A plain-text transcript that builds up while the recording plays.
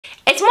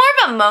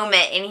a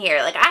moment in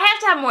here. Like, I have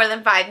to have more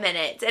than 5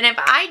 minutes. And if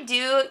I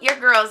do, your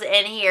girl's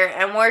in here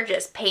and we're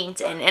just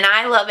painting. And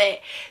I love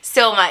it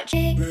so much.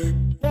 Hey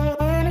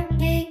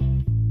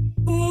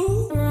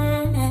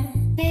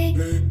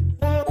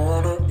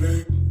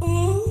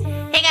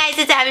guys,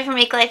 it's Abby from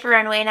Make Life a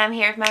Runway, and I'm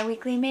here with my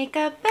weekly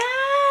makeup basket.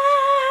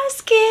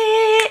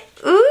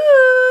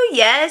 Ooh,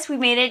 yes, we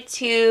made it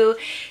to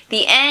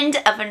the end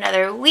of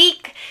another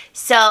week.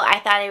 So I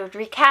thought I would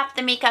recap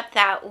the makeup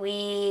that we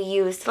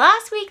used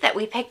last week that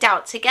we picked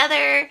out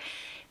together.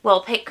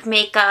 We'll pick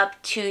makeup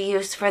to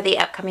use for the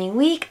upcoming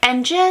week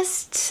and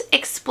just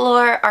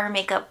explore our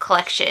makeup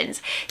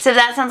collections. So if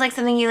that sounds like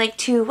something you like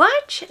to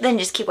watch, then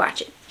just keep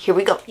watching. Here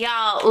we go.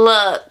 Y'all,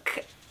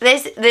 look.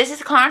 This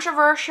is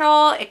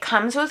controversial. It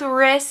comes with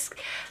risk,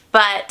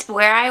 but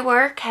where I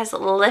work has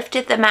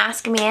lifted the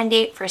mask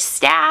mandate for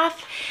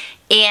staff,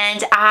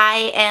 and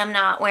I am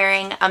not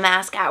wearing a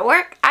mask at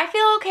work. I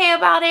feel okay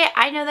about it.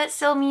 I know that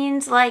still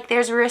means like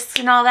there's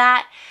risks and all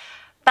that,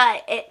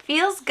 but it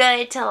feels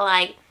good to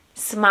like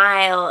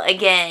smile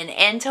again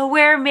and to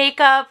wear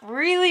makeup,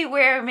 really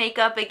wear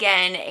makeup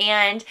again,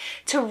 and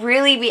to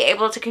really be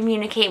able to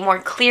communicate more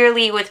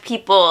clearly with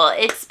people.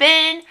 It's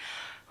been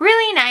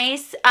really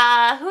nice.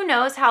 Who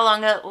knows how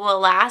long it will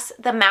last.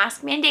 The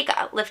mask mandate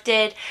got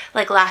lifted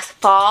like last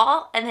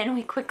fall, and then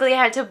we quickly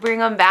had to bring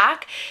them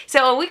back.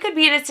 So we could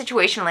be in a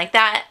situation like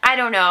that. I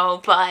don't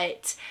know,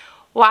 but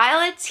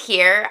while it's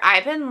here,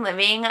 I've been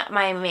living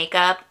my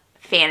makeup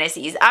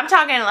fantasies. I'm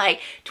talking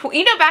like,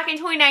 you know, back in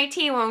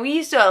 2019 when we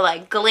used to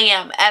like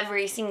glam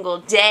every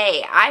single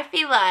day. I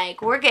feel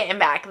like we're getting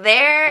back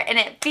there and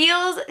it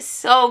feels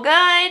so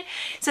good.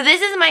 So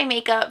this is my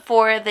makeup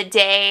for the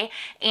day,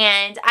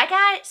 and I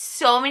got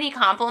so many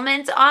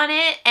compliments on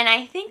it, and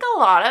I think a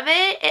lot of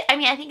it, I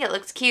mean, I think it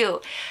looks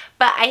cute,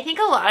 but I think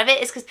a lot of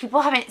it is because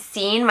people haven't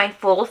seen my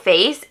full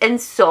face in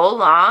so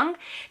long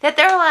that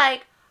they're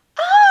like,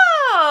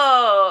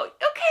 oh,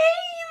 okay,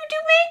 you do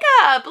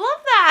makeup.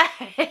 Love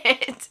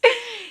that.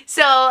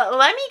 So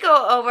let me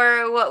go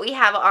over what we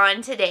have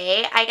on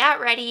today. I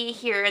got ready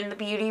here in the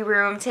beauty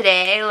room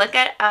today. Look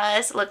at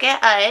us. Look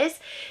at us.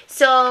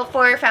 So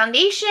for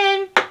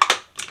foundation,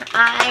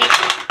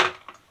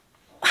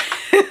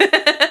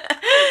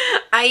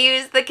 I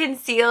use the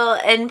Conceal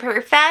and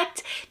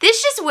Perfect.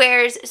 This just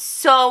wears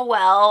so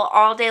well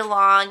all day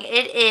long.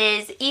 It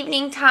is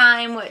evening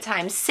time. What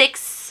time?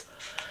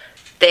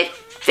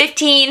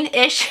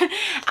 6:15-ish.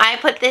 I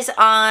put this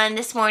on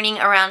this morning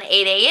around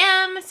 8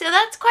 a.m. So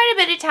that's quite a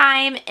bit of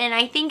time, and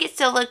I think it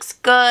still looks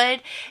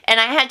good. And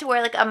I had to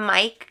wear like a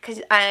mic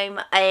because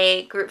I'm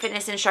a group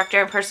fitness instructor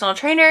and personal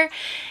trainer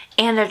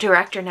and a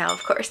director now,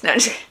 of course. No,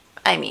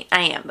 I mean,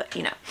 I am, but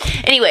you know.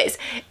 Anyways,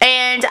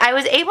 and I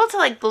was able to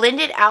like blend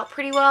it out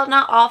pretty well.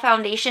 Not all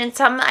foundation.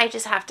 Some I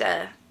just have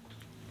to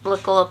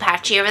look a little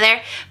patchy over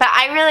there, but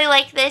I really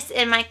like this,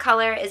 and my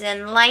color is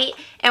in light,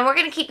 and we're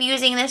going to keep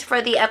using this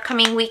for the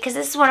upcoming week because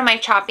this is one of my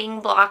chopping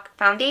block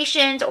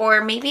foundations,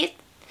 or maybe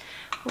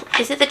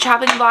is it the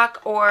chopping block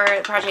or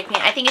Project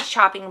Pan? I think it's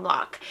chopping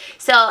block.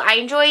 So I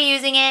enjoy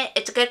using it.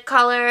 It's a good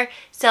color,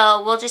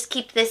 so we'll just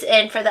keep this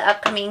in for the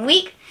upcoming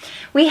week.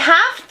 We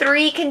have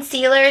 3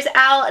 concealers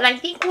out, and I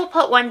think we'll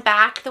put one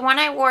back. The one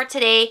I wore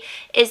today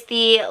is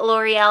the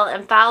L'Oreal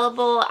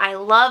Infallible. I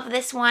love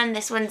this one.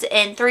 This one's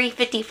in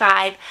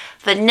 355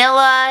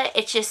 Vanilla.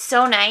 It's just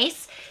so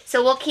nice.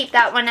 So we'll keep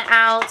that one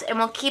out, and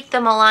we'll keep the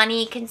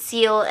Milani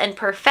Conceal and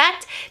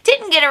Perfect.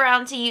 Didn't get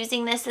around to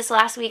using this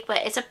last week,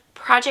 but it's a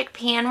Project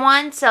Pan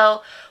one,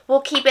 so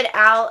we'll keep it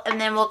out, and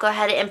then we'll go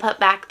ahead and put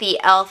back the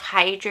e.l.f.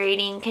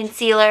 Hydrating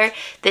Concealer.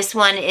 This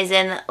one is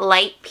in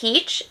Light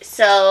Peach,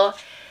 so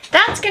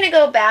that's going to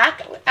go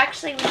back.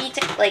 Actually, we need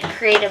to like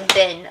create a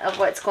bin of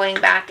what's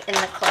going back in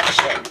the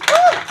collection.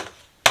 Woo!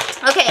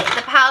 Okay,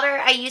 the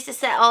powder I used to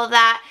set all of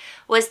that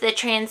was the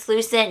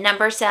translucent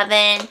number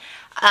 7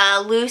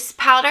 loose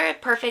powder,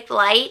 Perfect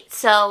Light,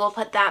 so we'll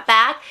put that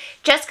back.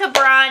 Jessica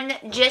Braun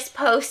just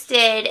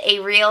posted a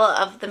reel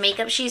of the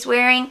makeup she's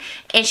wearing,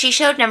 and she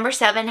showed number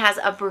 7 has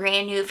a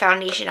brand new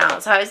foundation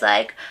out. So I was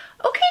like,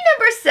 okay,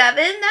 number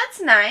 7,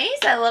 that's nice.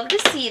 I love to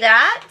see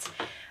that.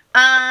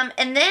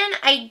 And then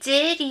I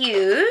did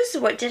use,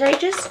 what did I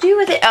just do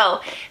with it?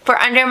 Oh, for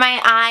under my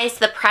eyes,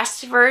 the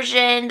pressed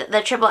version,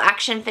 the Triple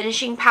Action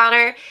Finishing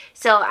Powder.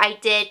 So I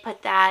did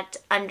put that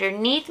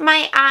underneath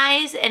my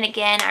eyes, and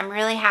again, I'm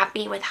really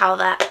happy with how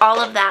all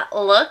of that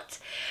looked.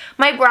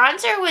 My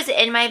bronzer was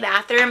in my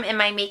bathroom in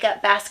my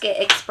Makeup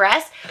Basket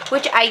Express,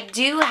 which I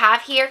do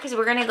have here because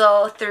we're going to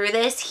go through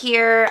this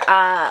here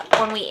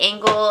when we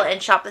angle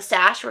and shop the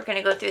stash. We're going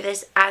to go through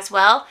this as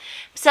well.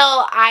 So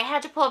I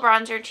had to pull a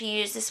bronzer to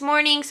use this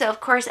morning, so of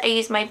course I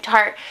used my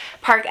Tarte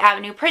Park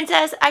Avenue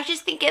Princess. I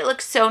just think it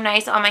looks so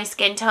nice on my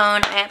skin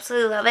tone. I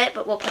absolutely love it,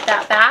 but we'll put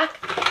that back.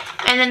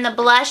 And then the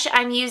blush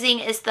I'm using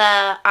is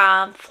the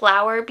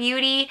Flower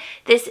Beauty.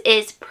 This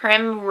is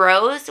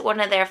Primrose, one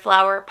of their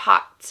Flower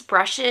Pots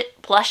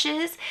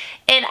blushes,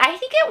 and I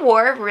think it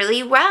wore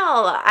really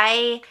well.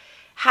 I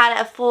had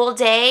a full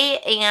day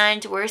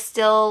and we're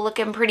still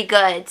looking pretty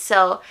good,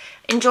 so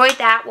enjoyed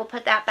that. We'll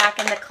put that back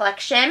in the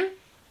collection.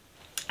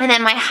 And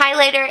then my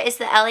highlighter is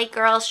the LA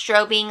Girl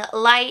Strobing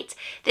Light.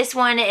 This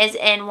one is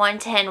in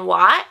 110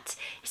 watt.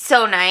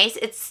 So nice.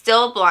 It's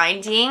still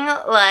blinding.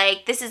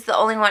 Like, this is the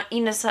only one,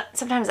 you know,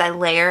 sometimes I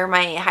layer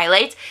my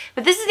highlights,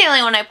 but this is the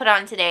only one I put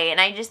on today, and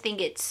I just think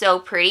it's so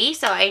pretty,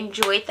 so I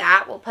enjoyed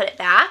that. We'll put it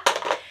back.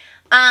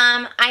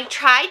 I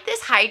tried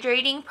this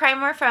hydrating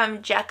primer from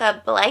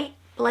Jecca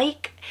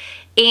Blake,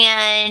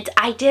 and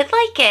I did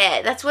like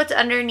it. That's what's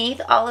underneath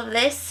all of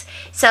this,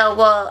 so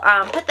we'll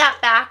put that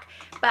back.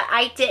 But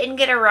I didn't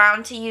get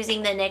around to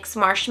using the NYX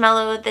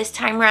Marshmallow this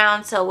time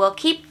around, so we'll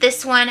keep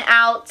this one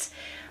out.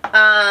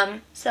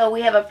 So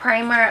we have a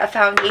primer, a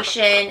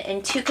foundation,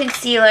 and 2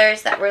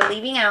 concealers that we're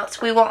leaving out,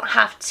 so we won't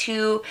have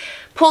to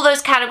pull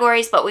those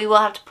categories, but we will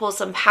have to pull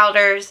some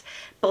powders,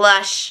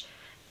 blush,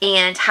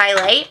 and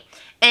highlight.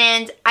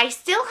 And I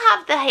still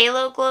have the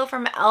Halo Glow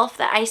from e.l.f.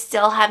 that I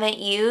still haven't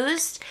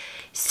used.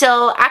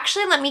 So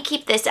actually, let me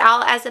keep this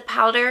out as a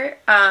powder.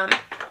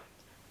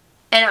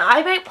 And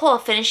I might pull a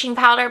finishing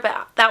powder,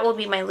 but that will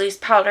be my loose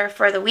powder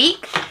for the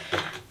week.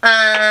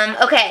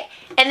 Okay,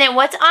 and then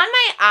what's on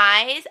my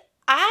eyes?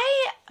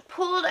 I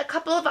pulled a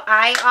couple of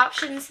eye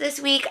options this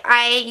week.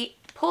 I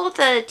pulled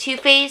the Too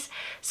Faced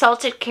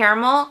Salted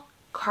Caramel,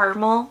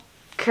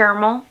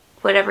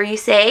 whatever you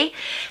say.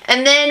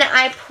 And then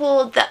I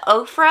pulled the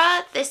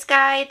Ofra, this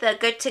guy, the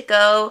Good To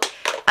Go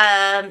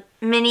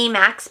Mini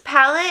Mix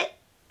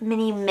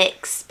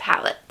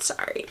palette,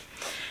 sorry.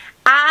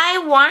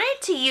 I wanted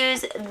to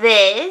use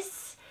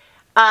this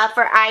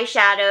for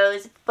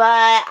eyeshadows,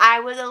 but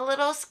I was a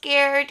little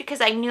scared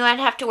because I knew I'd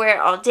have to wear it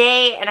all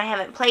day, and I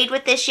haven't played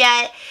with this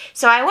yet.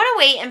 So I want to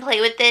wait and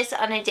play with this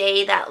on a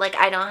day that, like,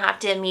 I don't have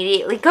to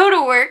immediately go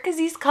to work, because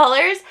these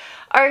colors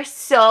are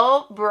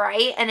so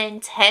bright and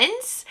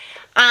intense.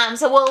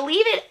 So we'll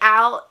leave it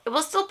out.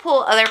 We'll still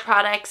pull other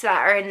products that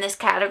are in this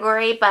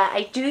category, but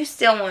I do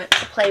still want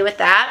to play with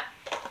that.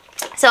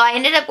 So I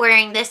ended up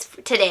wearing this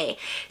today.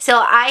 So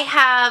I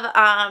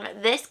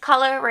have this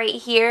color right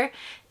here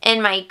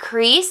in my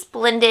crease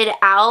blended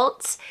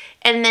out,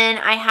 and then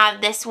I have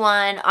this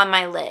one on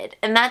my lid,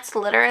 and that's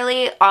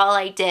literally all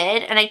I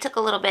did. And I took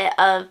a little bit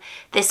of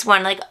this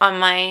one like on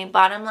my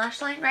bottom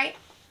lash line, right?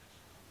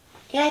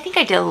 Yeah, I think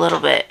I did a little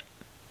bit.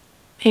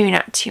 Maybe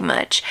not too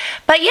much.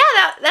 But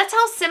yeah, that's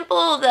how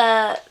simple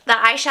the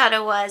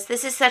eyeshadow was.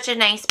 This is such a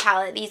nice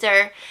palette. These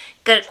are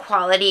good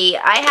quality.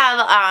 I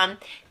have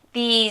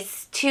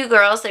these 2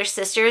 girls, they're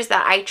sisters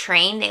that I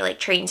train. They like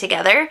train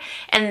together,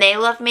 and they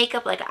love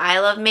makeup like I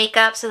love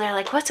makeup. So they're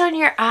like, what's on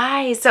your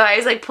eyes? So I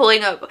was like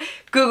pulling up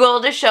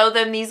Google to show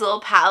them these little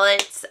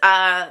palettes.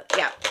 Yeah,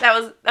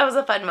 that was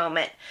a fun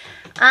moment.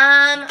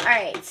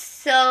 Alright,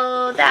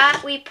 so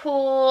that we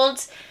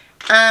pulled.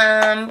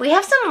 We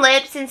have some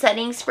lips and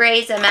setting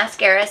sprays and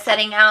mascara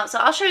setting out, so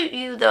I'll show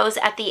you those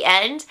at the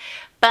end.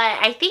 But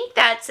I think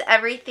that's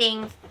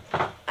everything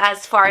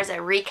as far as a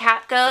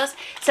recap goes.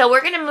 So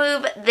we're going to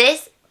move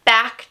this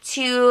back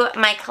to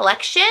my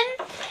collection,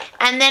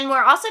 and then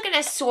we're also going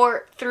to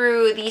sort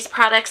through these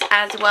products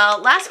as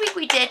well. Last week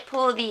we did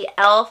pull the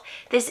e.l.f.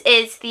 This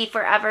is the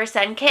Forever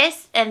Sun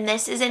Kiss, and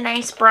this is a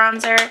nice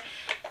bronzer.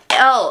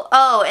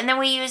 Oh, and then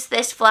we used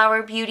this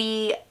Flower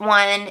Beauty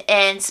one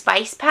in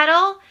Spice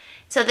Petal.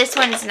 So this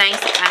one is nice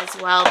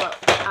as well, but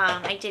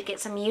I did get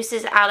some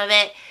uses out of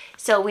it.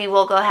 So we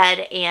will go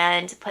ahead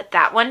and put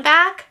that one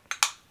back.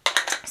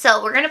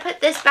 So we're going to put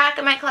this back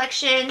in my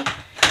collection.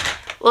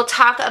 We'll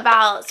talk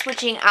about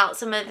switching out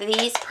some of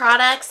these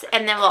products,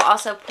 and then we'll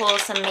also pull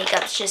some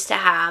makeups just to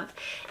have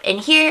in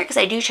here, because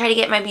I do try to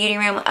get my beauty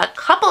room a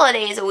couple of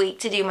days a week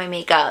to do my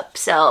makeup.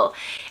 So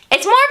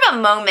it's more of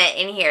a moment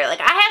in here.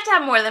 Like, I have to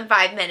have more than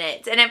 5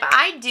 minutes. And if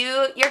I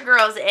do, your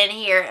girl's in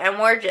here and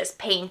we're just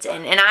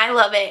painting. And I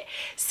love it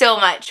so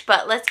much.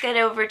 But let's get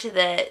over to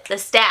the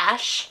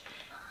stash.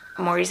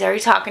 Maury's already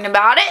talking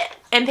about it.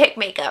 And pick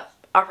makeup.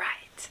 All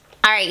right.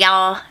 All right,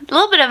 y'all. A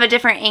little bit of a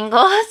different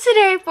angle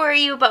today for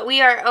you. But we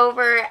are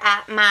over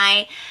at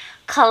my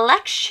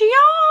collection.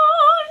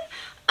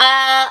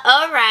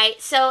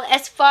 Alright, so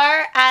as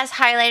far as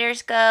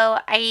highlighters go,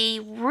 I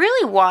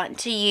really want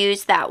to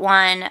use that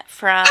one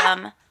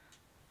from,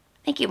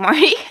 thank you,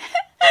 Marty,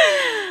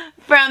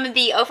 from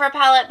the Ofra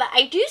palette, but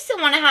I do still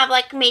want to have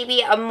like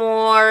maybe a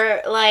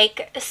more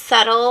like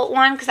subtle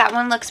one, because that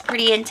one looks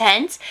pretty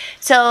intense.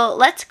 So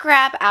let's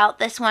grab out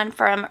this one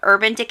from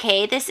Urban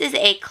Decay. This is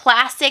a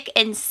Classic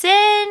in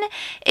Sin.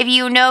 If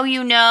you know,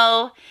 you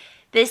know.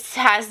 This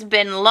has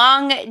been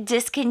long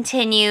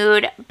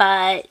discontinued,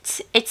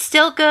 but it's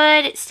still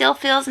good. It still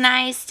feels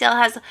nice. Still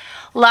has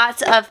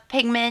lots of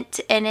pigment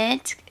in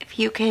it. If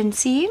you can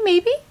see,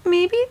 maybe.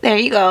 There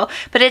you go.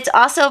 But it's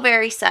also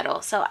very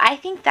subtle. So I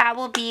think that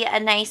will be a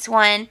nice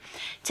one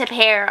to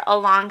pair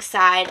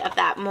alongside of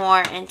that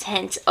more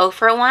intense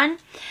Ofra one.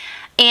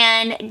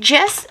 And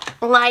just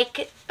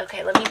like,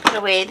 okay, let me put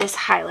away this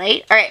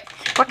highlight. All right,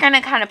 we're going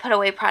to kind of put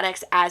away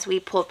products as we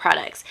pull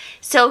products.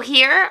 So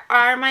here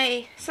are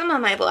some of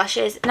my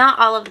blushes, not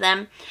all of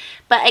them.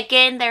 But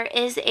again, there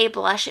is a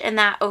blush in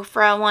that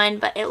Ofra one,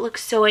 but it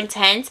looks so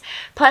intense.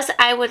 Plus,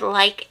 I would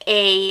like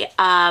a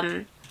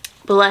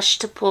blush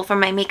to pull from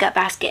my Makeup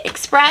Basket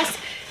Express.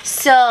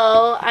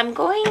 So I'm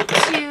going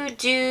to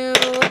do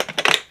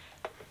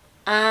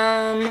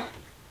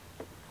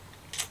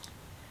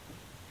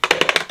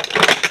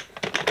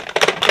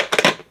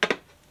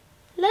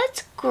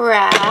let's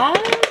grab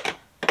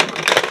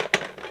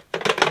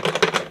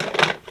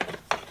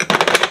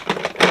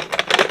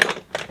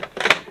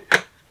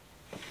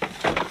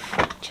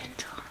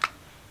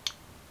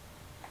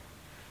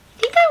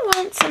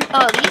some,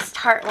 oh, these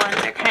Tarte ones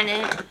are kind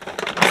of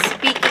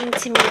speaking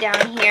to me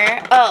down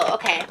here. Oh,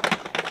 okay.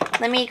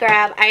 Let me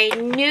grab, I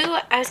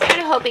was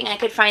kind of hoping I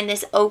could find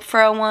this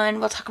Oprah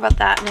one. We'll talk about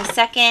that in a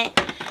second.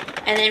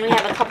 And then we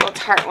have a couple of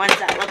Tarte ones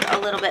that look a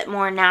little bit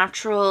more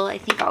natural. I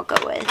think I'll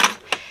go with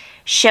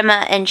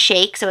Shimma and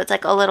Shake. So it's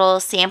like a little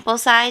sample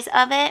size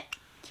of it.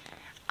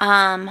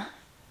 Yeah,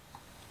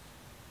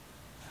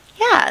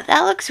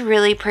 that looks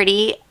really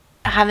pretty.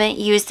 I haven't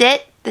used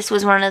it. This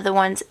was one of the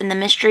ones in the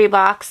mystery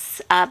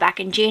box back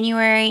in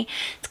January.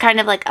 It's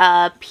kind of like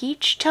a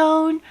peach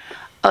tone.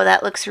 Oh,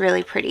 that looks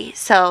really pretty.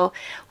 So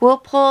we'll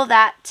pull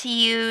that to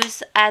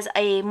use as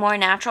a more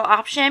natural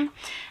option.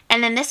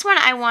 And then this one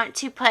I want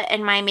to put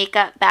in my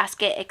Makeup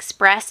Basket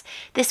Express.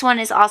 This one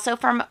is also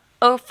from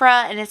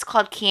Ofra and it's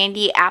called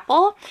Candy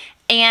Apple.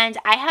 And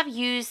I have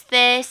used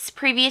this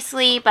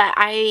previously, but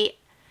I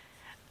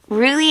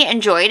really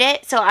enjoyed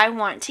it, so I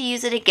want to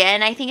use it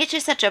again. I think it's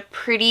just such a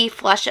pretty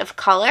flush of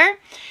color,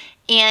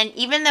 and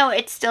even though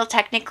it's still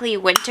technically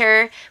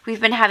winter, we've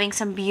been having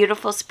some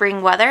beautiful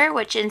spring weather,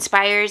 which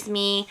inspires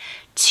me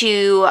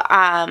to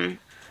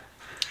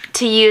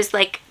use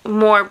like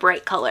more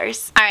bright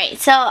colors. Alright,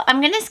 so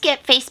I'm gonna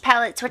skip face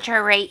palettes, which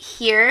are right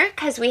here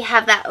because we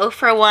have that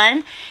Ofra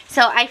one,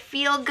 so I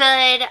feel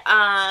good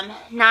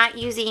not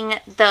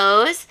using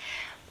those.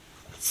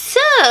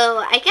 So,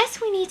 I guess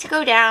we need to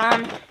go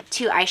down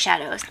to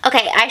eyeshadows.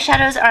 Okay,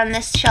 eyeshadows are on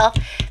this shelf.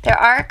 There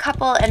are a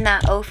couple in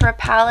that Ofra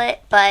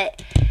palette,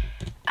 but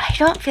I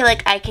don't feel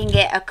like I can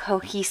get a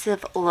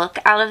cohesive look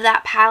out of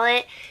that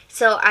palette.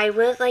 So, I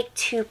would like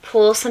to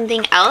pull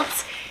something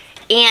else.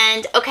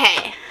 And,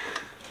 okay.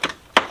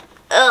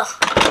 Ugh.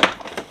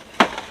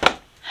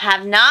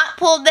 Have not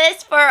pulled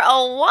this for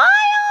a while.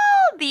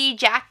 The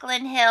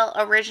Jaclyn Hill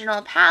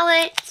Original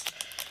Palette.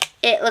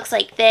 It looks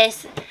like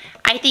this.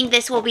 I think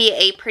this will be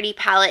a pretty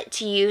palette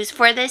to use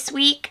for this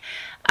week.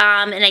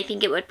 And I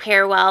think it would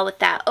pair well with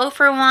that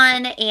Ofra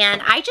one.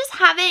 And I just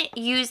haven't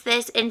used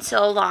this in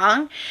so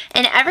long.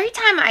 And every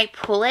time I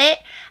pull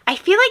it, I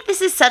feel like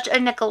this is such a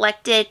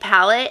neglected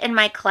palette in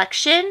my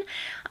collection.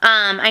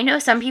 I know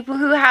some people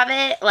who have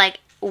it,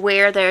 like,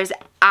 where there's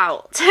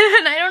out.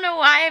 And I don't know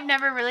why I've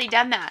never really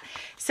done that.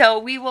 So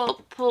we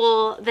will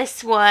pull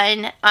this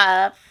one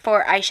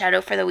for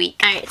eyeshadow for the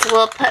week. Alright, so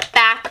we'll put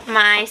back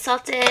my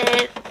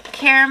Salted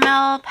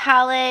Caramel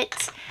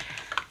palette.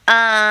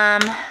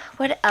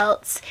 What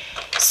else?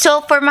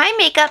 So for my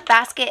Makeup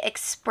Basket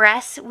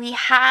Express, we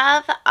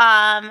have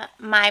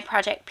my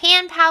Project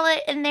Pan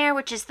palette in there,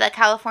 which is the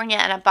California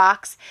in a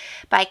Box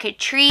by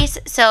Catrice.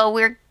 So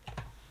we're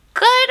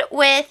good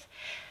with...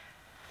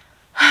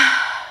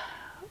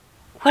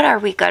 What are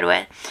we good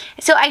with?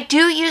 So I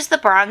do use the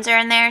bronzer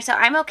in there, so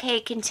I'm okay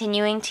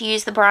continuing to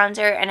use the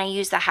bronzer, and I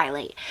use the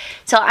highlight.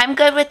 So I'm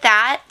good with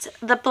that.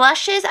 The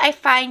blushes I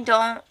find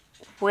don't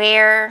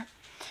wear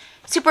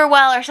super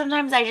well, or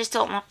sometimes I just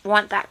don't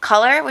want that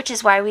color, which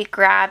is why we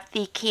grabbed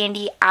the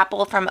Candy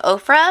Apple from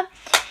Ofra.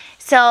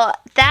 So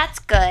that's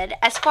good.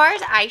 As far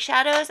as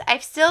eyeshadows,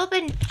 I've still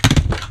been...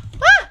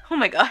 oh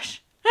my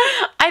gosh.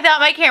 I thought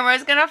my camera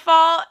was gonna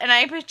fall, and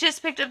I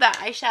just picked up that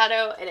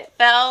eyeshadow and it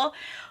fell.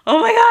 Oh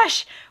my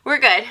gosh, we're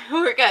good,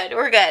 we're good,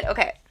 we're good.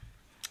 Okay,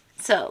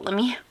 so let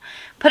me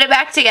put it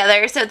back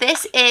together. So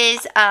this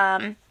is,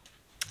 it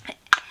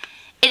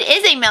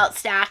is a melt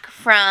stack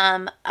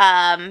from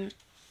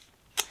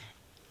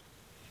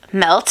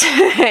Melt.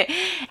 And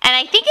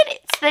I think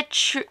it's the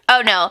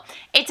oh no,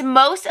 it's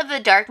most of the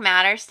Dark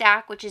Matter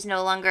stack, which is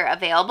no longer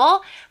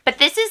available. But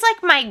this is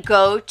like my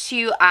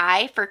go-to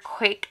eye for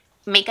quick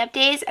makeup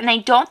days, and I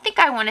don't think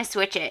I want to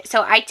switch it.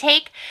 So I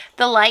take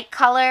the light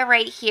color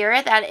right here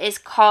that is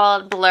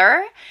called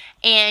Blur,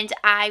 and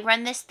I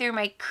run this through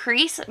my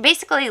crease,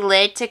 basically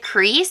lid to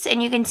crease,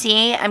 and you can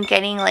see I'm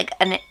getting like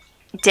a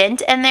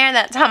dent in there.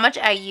 That's how much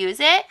I use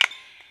it.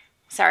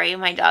 Sorry,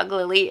 my dog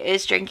Lily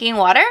is drinking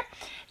water.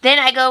 Then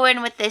I go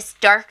in with this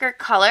darker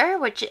color,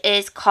 which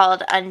is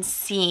called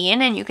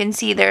Unseen, and you can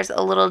see there's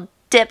a little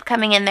dip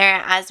coming in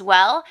there as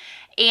well.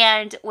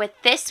 And with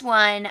this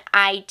one,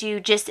 I do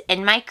just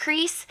in my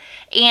crease,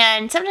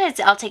 and sometimes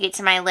I'll take it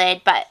to my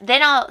lid, but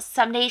then I'll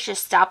some days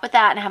just stop with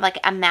that and have like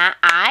a matte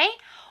eye,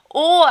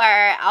 or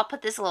I'll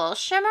put this little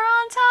shimmer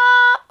on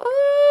top.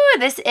 Ooh,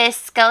 this is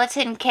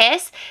Skeleton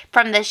Kiss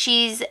from the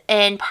She's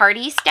in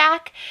Party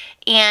stack,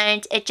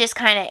 and it just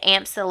kind of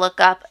amps the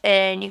look up,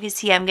 and you can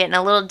see I'm getting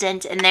a little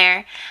dent in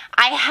there.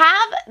 I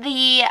have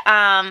the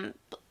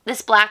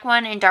this black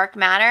one in Dark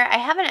Matter. I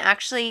haven't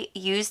actually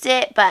used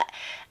it, but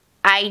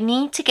I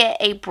need to get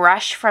a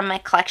brush from my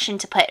collection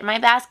to put in my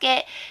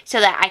basket so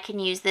that I can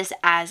use this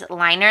as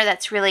liner.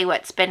 That's really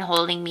what's been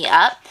holding me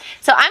up.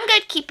 So I'm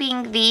good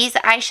keeping these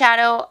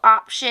eyeshadow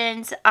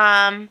options.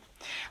 Well,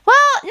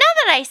 now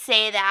that I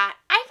say that,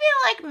 I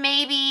feel like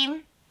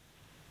maybe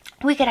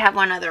we could have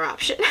one other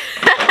option.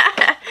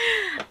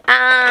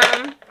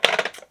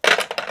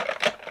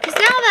 Because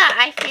now that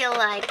I feel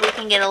like we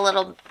can get a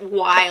little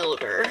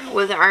wilder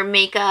with our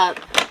makeup,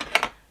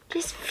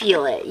 just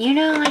feel it, you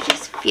know, I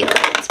just feel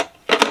it.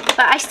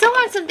 But I still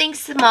want something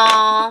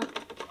small.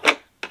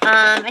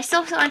 I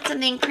still want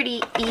something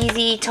pretty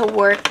easy to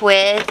work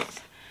with.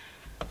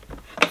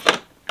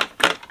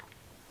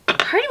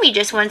 Part of me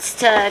just wants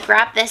to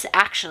grab this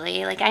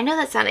actually. Like, I know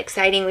that's not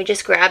exciting, we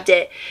just grabbed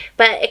it,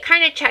 but it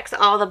kind of checks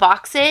all the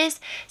boxes.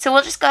 So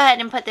we'll just go ahead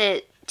and put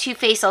the Too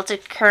Faced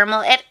Salted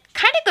Caramel. It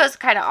kind of goes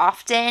kind of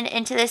often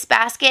into this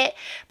basket,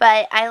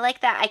 but I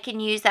like that I can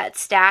use that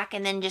stack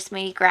and then just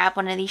maybe grab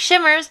one of these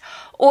shimmers,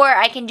 or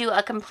I can do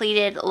a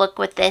completed look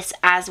with this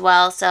as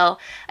well. So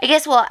I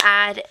guess we'll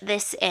add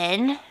this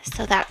in.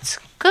 So that's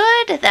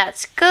good,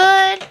 that's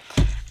good.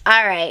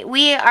 All right,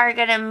 we are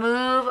gonna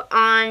move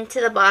on to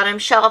the bottom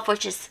shelf,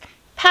 which is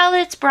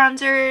palettes,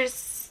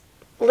 bronzers,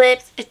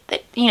 lips,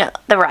 you know,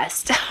 the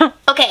rest.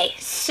 Okay,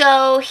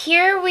 so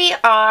here we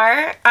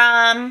are.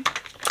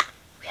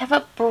 We have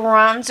a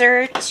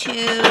bronzer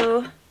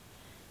to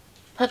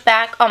put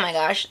back. Oh my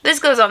gosh, this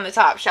goes on the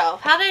top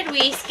shelf. How did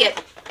we skip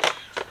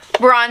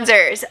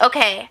bronzers?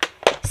 Okay,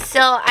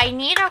 so I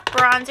need a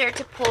bronzer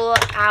to pull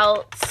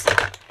out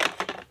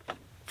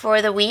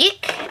for the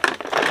week.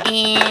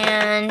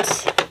 And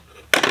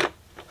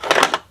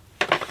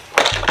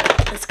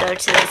let's go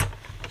to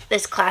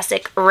this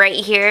classic right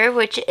here,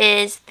 which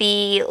is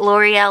the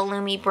L'Oreal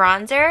Lumi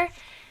Bronzer.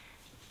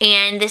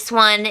 And this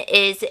one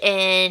is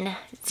in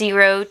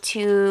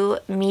 02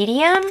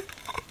 medium.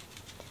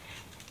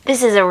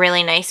 This is a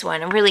really nice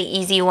one, a really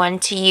easy one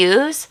to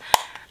use.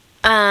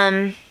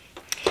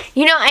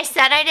 You know, I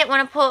said I didn't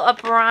want to pull a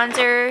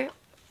bronzer,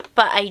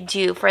 but I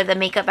do for the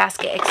Makeup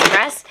Basket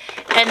Express.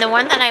 And the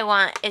one that I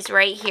want is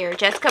right here.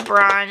 Jessica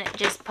Braun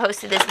just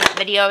posted this in that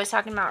video I was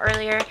talking about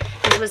earlier.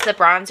 This was the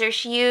bronzer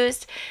she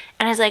used.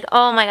 And I was like,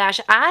 oh my gosh,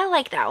 I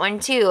like that one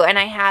too. And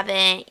I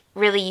haven't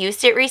really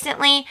used it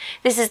recently.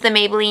 This is the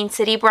Maybelline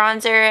City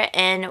Bronzer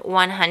in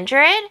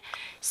 100.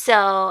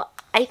 So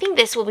I think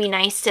this will be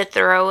nice to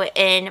throw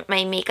in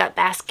my Makeup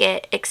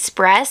Basket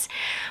Express.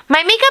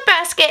 My Makeup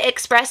Basket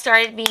Express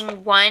started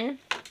being one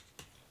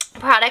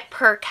product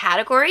per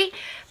category,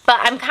 but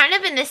I'm kind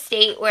of in the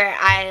state where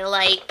I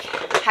like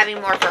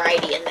having more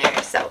variety in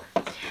there. So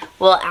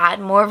we'll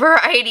add more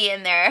variety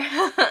in there.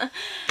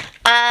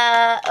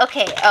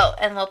 Okay, oh,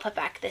 and we'll put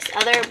back this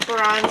other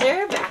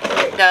bronzer. Back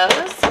where it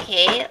goes.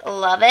 Okay,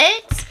 love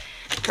it.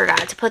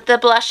 Forgot to put the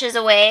blushes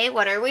away.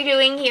 What are we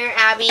doing here,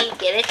 Abby?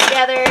 Get it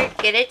together.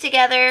 Get it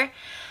together.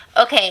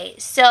 Okay,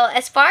 so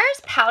as far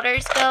as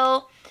powders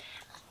go,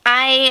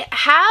 I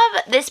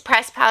have this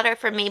pressed powder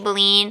from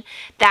Maybelline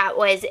that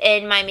was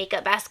in my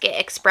Makeup Basket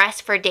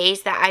Express for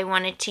days that I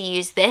wanted to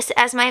use this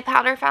as my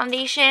powder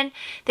foundation.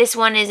 This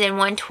one is in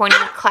 120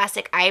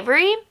 Classic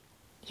Ivory.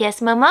 Yes,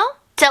 Momo?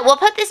 So we'll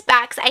put this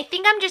back. So I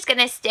think I'm just going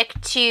to stick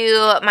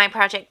to my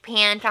Project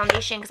Pan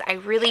foundation because I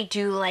really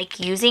do like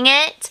using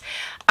it.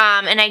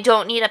 And I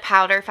don't need a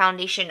powder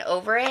foundation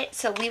over it.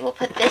 So we will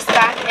put this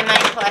back in my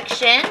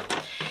collection.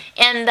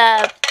 And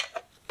the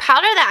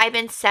powder that I've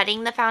been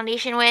setting the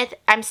foundation with,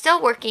 I'm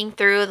still working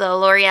through the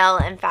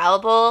L'Oreal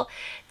Infallible,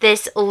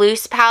 this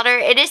loose powder.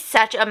 It is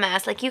such a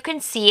mess. Like, you can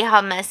see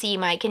how messy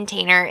my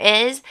container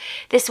is.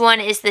 This one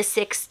is the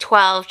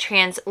 612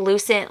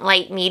 Translucent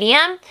Light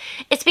Medium.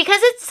 It's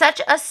because it's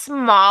such a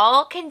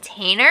small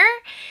container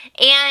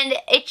and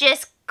it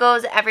just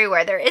goes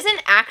everywhere. There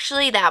isn't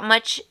actually that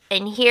much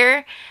in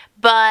here,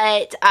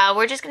 but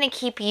we're just going to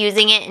keep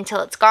using it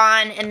until it's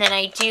gone. And then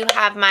I do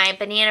have my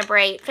Banana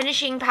Bright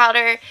finishing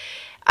powder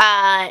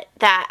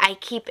that I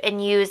keep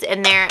and use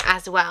in there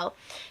as well.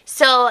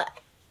 So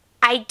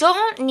I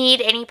don't need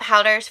any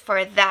powders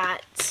for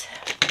that,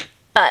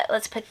 but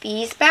let's put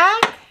these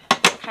back.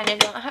 Kind of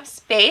don't have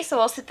space, so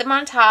we'll sit them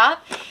on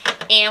top.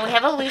 And we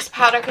have a loose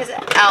powder because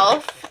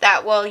e.l.f.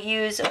 that we'll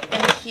use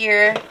in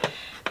here.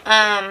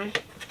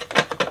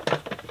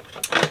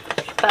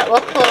 But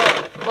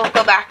we'll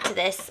go back to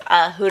this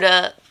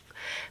Huda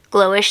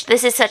Glowish.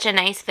 This is such a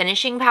nice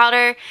finishing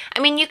powder. I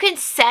mean, you can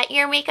set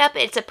your makeup.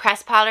 It's a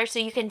pressed powder, so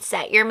you can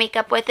set your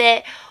makeup with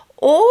it,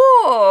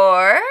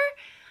 or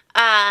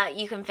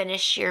you can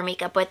finish your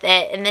makeup with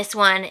it. And this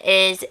one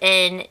is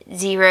in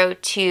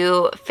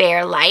 02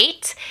 Fair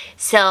Light.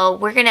 So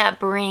we're gonna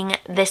bring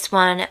this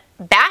one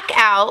back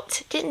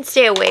out. Didn't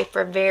stay away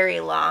for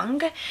very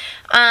long.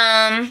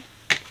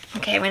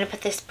 Okay, I'm going to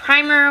put this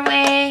primer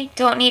away.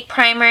 Don't need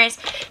primers.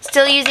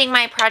 Still using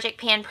my Project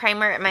Pan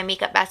primer at my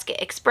Makeup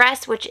Basket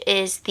Express, which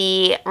is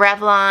the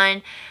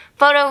Revlon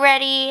Photo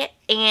Ready.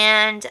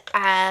 And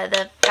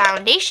the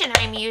foundation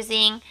I'm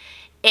using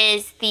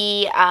is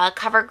the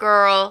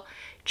CoverGirl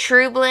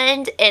True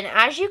Blend. And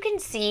as you can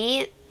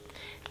see,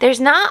 there's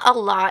not a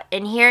lot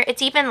in here.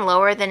 It's even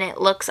lower than it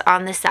looks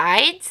on the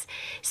sides.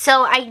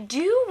 So I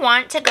do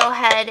want to go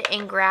ahead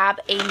and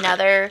grab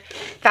another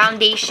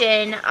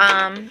foundation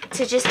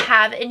to just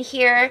have in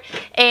here.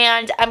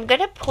 And I'm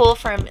going to pull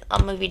from,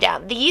 I'll move you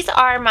down. These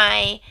are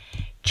my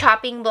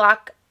chopping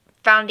block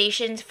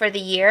foundations for the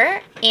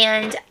year.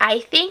 And I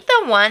think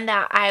the one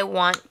that I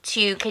want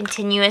to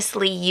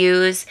continuously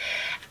use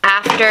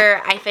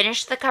after I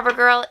finish the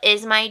CoverGirl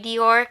is my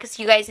Dior, because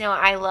you guys know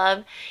I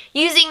love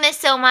using this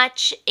so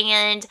much,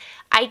 and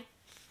I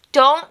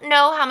don't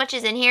know how much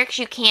is in here because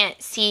you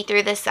can't see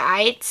through the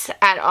sides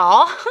at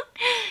all.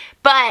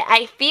 But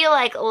I feel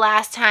like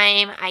last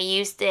time I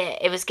used it,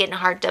 it was getting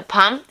hard to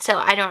pump, so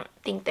I don't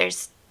think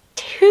there's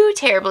too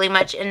terribly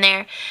much in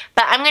there.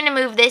 But I'm going to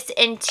move this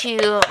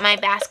into my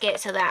basket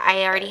so that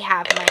I already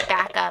have my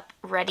backup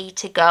ready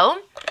to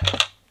go.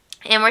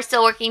 And we're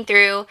still working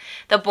through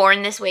the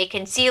Born This Way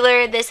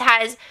concealer. This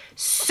has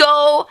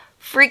so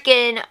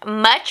freaking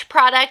much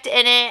product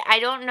in it. I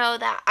don't know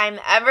that I'm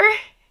ever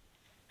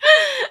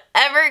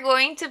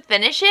going to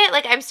finish it.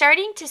 Like, I'm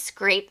starting to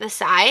scrape the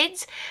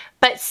sides,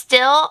 but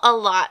still a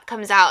lot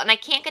comes out. And I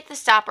can't get the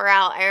stopper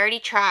out. I already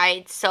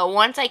tried. So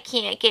once I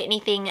can't get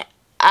anything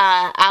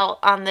out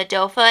on the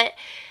doe foot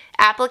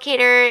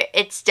applicator,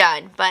 it's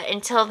done. But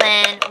until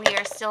then, we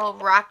are still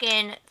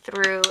rocking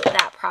through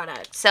that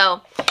product.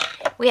 So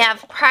we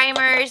have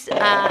primers.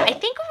 I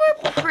think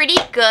we're pretty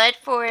good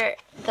for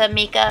the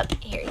makeup.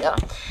 Here you go.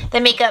 The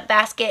Makeup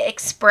Basket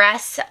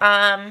Express.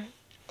 I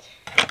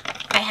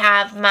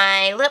have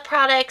my lip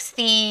products,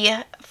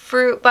 the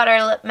Fruit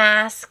Butter Lip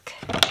Mask.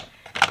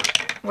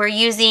 We're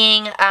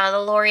using the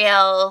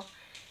L'Oreal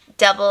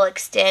Double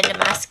Extend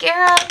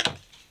Mascara.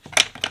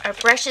 Our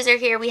brushes are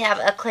here. We have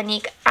a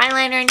Clinique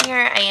eyeliner in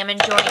here. I am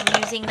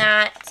enjoying using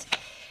that.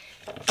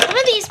 Some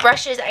of these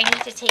brushes I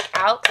need to take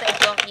out because I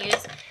don't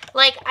use.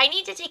 Like, I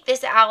need to take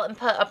this out and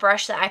put a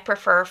brush that I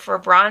prefer for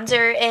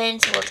bronzer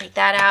in. So we'll take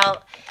that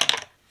out.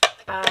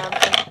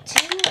 I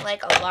do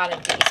like a lot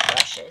of these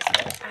brushes,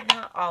 but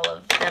not all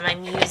of them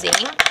I'm using.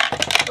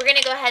 We're going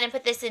to go ahead and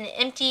put this in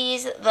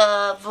empties.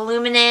 The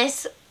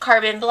Voluminous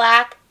Carbon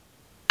Black.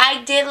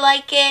 I did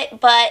like it,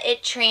 but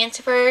it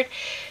transferred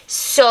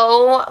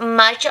so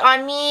much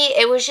on me.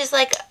 It was just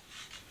like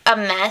a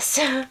mess.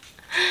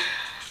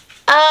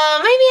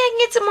 Maybe I can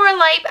get some more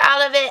light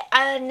out of it.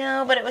 I don't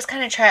know, but it was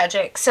kind of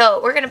tragic.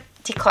 So we're going to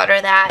declutter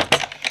that.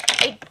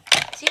 I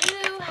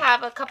do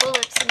have a couple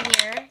lips in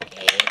here.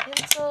 Okay,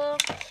 pencil.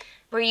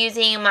 We're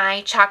using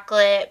my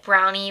Chocolate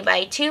Brownie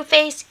by Too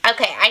Faced.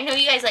 Okay, I know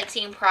you guys like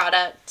seeing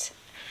product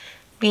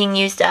being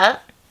used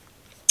up.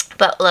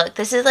 But look,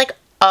 this is like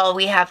all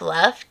we have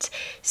left.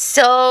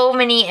 So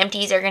many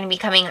empties are going to be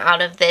coming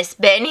out of this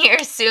bin here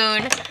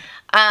soon.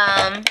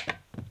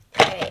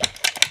 Okay.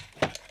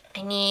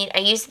 I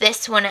use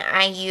this when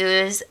I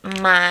use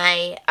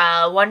my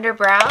Wonder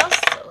Brows,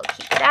 so we'll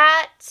keep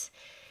that.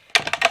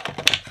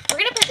 We're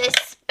going to put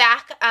this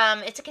back.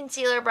 It's a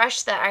concealer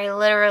brush that I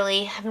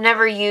literally have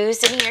never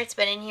used in here. It's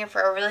been in here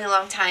for a really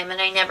long time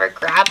and I never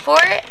grabbed for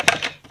it.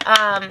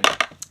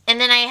 And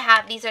then I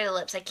have, these are the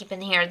lips I keep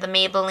in here, the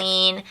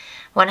Maybelline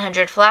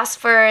 100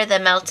 Philosopher, the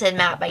Melted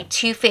Matte by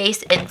Too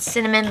Faced in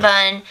Cinnamon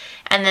Bun,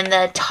 and then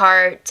the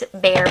Tarte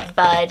Bare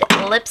Bud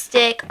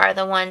lipstick are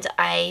the ones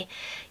I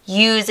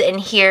use in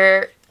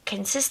here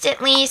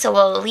consistently, so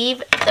we'll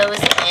leave those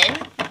in.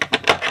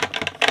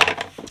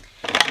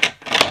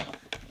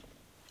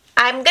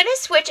 I'm going to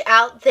switch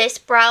out this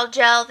brow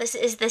gel. This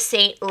is the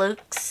St.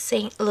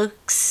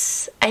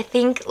 Luke's, I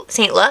think,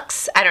 St.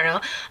 Luke's, I don't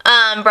know,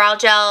 brow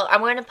gel.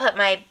 I'm going to put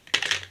my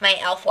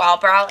e.l.f. Wall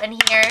Brow in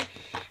here.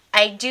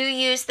 I do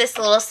use this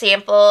little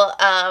sample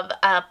of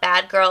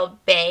Bad Gal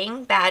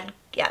Bang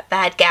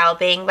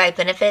by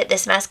Benefit.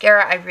 This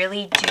mascara, I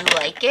really do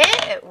like it.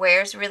 It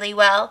wears really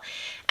well.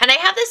 And I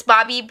have this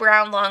Bobbi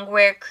Brown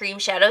Longwear Cream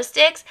Shadow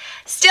Sticks.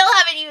 Still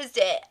haven't used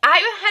it.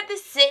 I had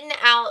this sitting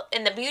out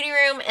in the beauty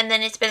room, and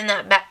then it's been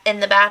in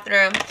the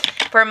bathroom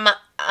for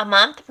a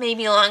month,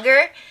 maybe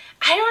longer.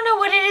 I don't know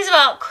what it is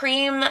about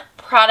cream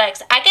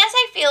products. I guess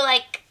I feel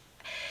like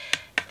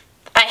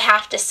I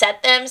have to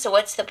set them, so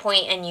what's the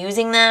point in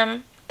using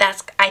them?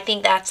 I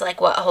think that's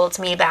like what holds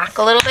me back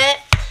a little bit.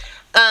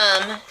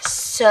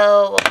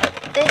 So we'll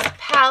put this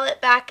palette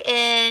back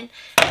in.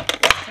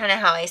 That's kind of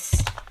how I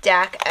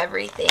stack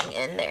everything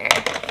in there.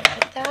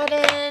 Put that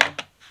in.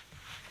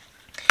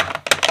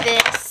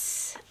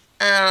 This,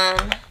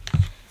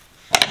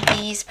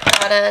 these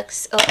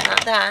products. Oh,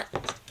 not that.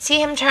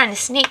 See him trying to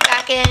sneak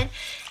back in.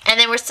 And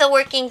then we're still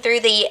working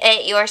through the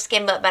Your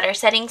Skin But Better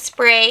setting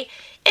spray.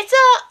 It's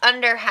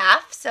under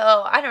half,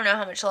 so I don't know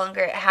how much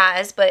longer it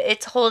has, but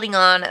it's holding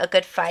on a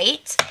good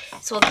fight.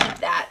 So we'll keep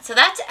that. So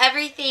that's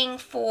everything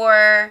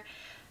for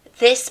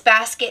this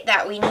basket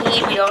that we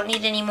need. We don't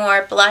need any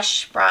more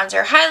blush,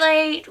 bronzer,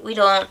 highlight. We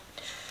don't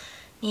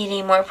need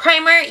any more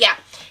primer. Yeah.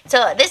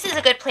 So this is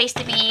a good place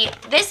to be.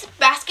 This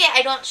basket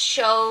I don't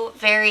show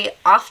very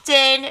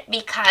often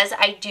because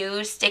I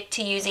do stick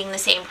to using the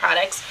same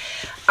products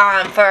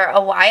for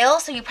a while.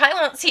 So you probably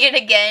won't see it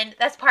again.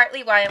 That's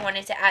partly why I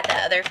wanted to add the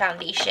other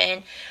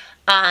foundation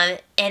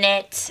in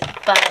it.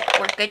 But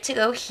we're good to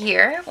go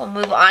here. We'll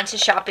move on to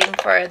shopping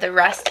for the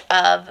rest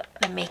of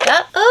the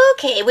makeup.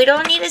 Okay, we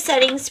don't need a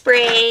setting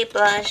spray,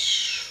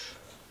 blush.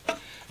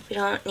 We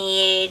don't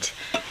need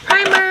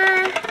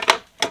primer.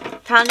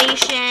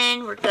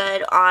 Foundation, we're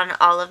good on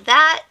all of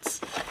that.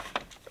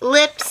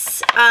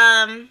 Lips,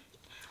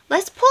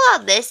 let's pull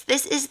out this.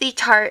 This is the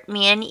Tarte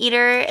Man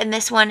Eater, and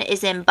this one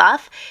is in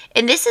Buff.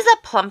 And this is a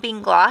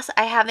plumping gloss.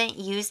 I haven't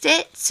used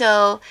it,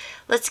 so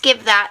let's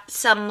give that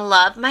some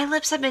love. My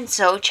lips have been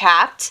so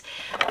chapped.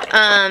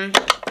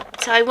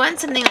 So I want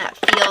something that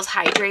feels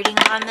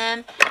hydrating on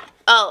them.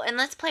 Oh, and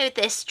let's play with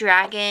this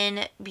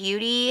Dragon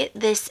Beauty.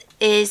 This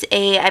is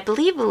a, I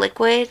believe,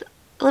 liquid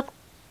lip.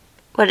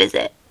 What is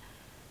it?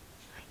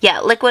 Yeah,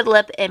 liquid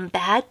lip and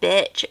Bad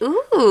Bitch.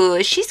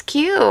 Ooh, she's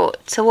cute.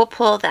 So we'll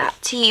pull that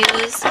to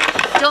use.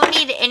 Don't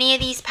need any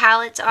of these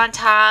palettes on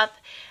top.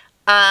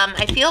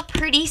 I feel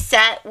pretty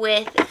set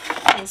with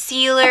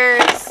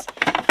concealers.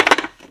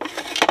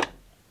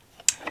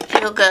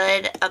 Feel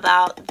good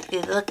about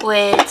the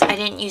liquids. I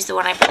didn't use the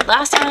one I put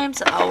last time,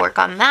 so I'll work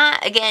on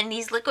that. Again,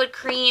 these liquid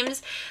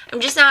creams,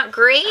 I'm just not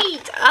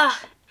great. I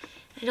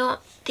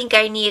don't think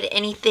I need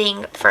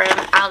anything from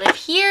out of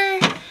here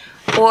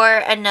or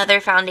another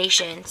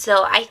foundation.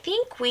 So I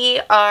think we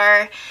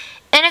are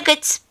in a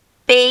good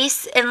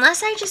space,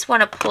 unless I just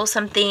want to pull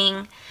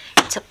something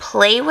to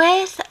play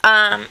with.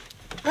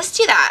 Let's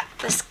do that.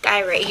 This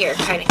guy right here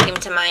kind of came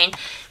to mind.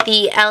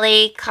 The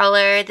LA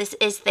Color. This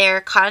is their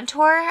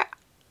contour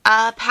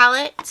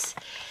palette,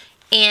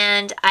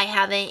 and I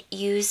haven't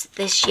used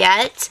this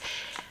yet.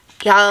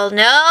 Y'all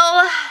know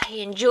I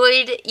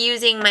enjoyed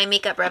using my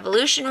Makeup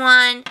Revolution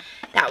one.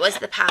 That was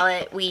the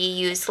palette we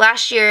used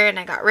last year and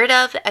I got rid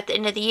of at the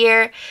end of the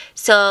year.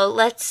 So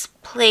let's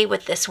play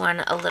with this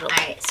one a little bit.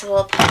 Alright, so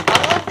we'll put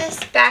all of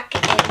this back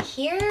in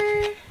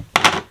here.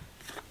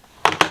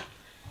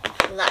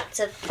 Lots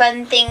of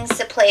fun things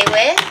to play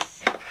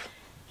with.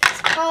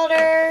 This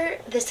powder,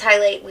 this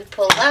highlight we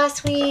pulled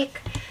last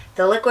week,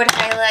 the liquid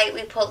highlight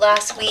we pulled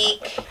last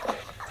week.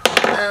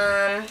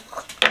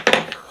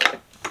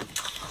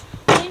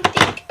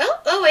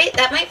 Oh wait,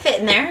 that might fit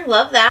in there.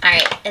 Love that.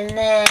 Alright, and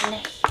then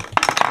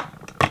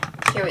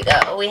here we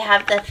go. We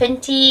have the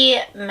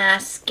Fenty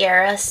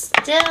mascara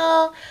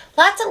still.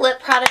 Lots of lip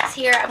products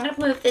here. I'm going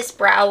to move this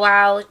Brow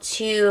Wow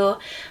to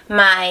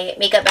my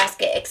Makeup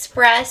Basket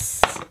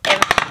Express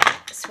and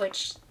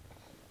switch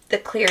the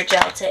clear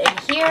gel to in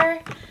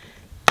here.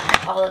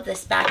 All of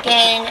this back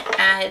in,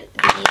 add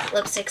these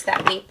lipsticks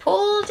that we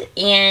pulled,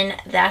 and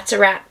that's a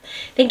wrap.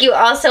 Thank you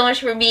all so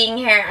much for being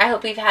here. I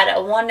hope you've had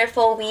a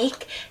wonderful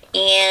week,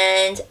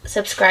 and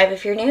subscribe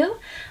if you're new.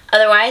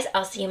 Otherwise,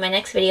 I'll see you in my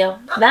next video.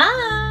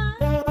 Bye!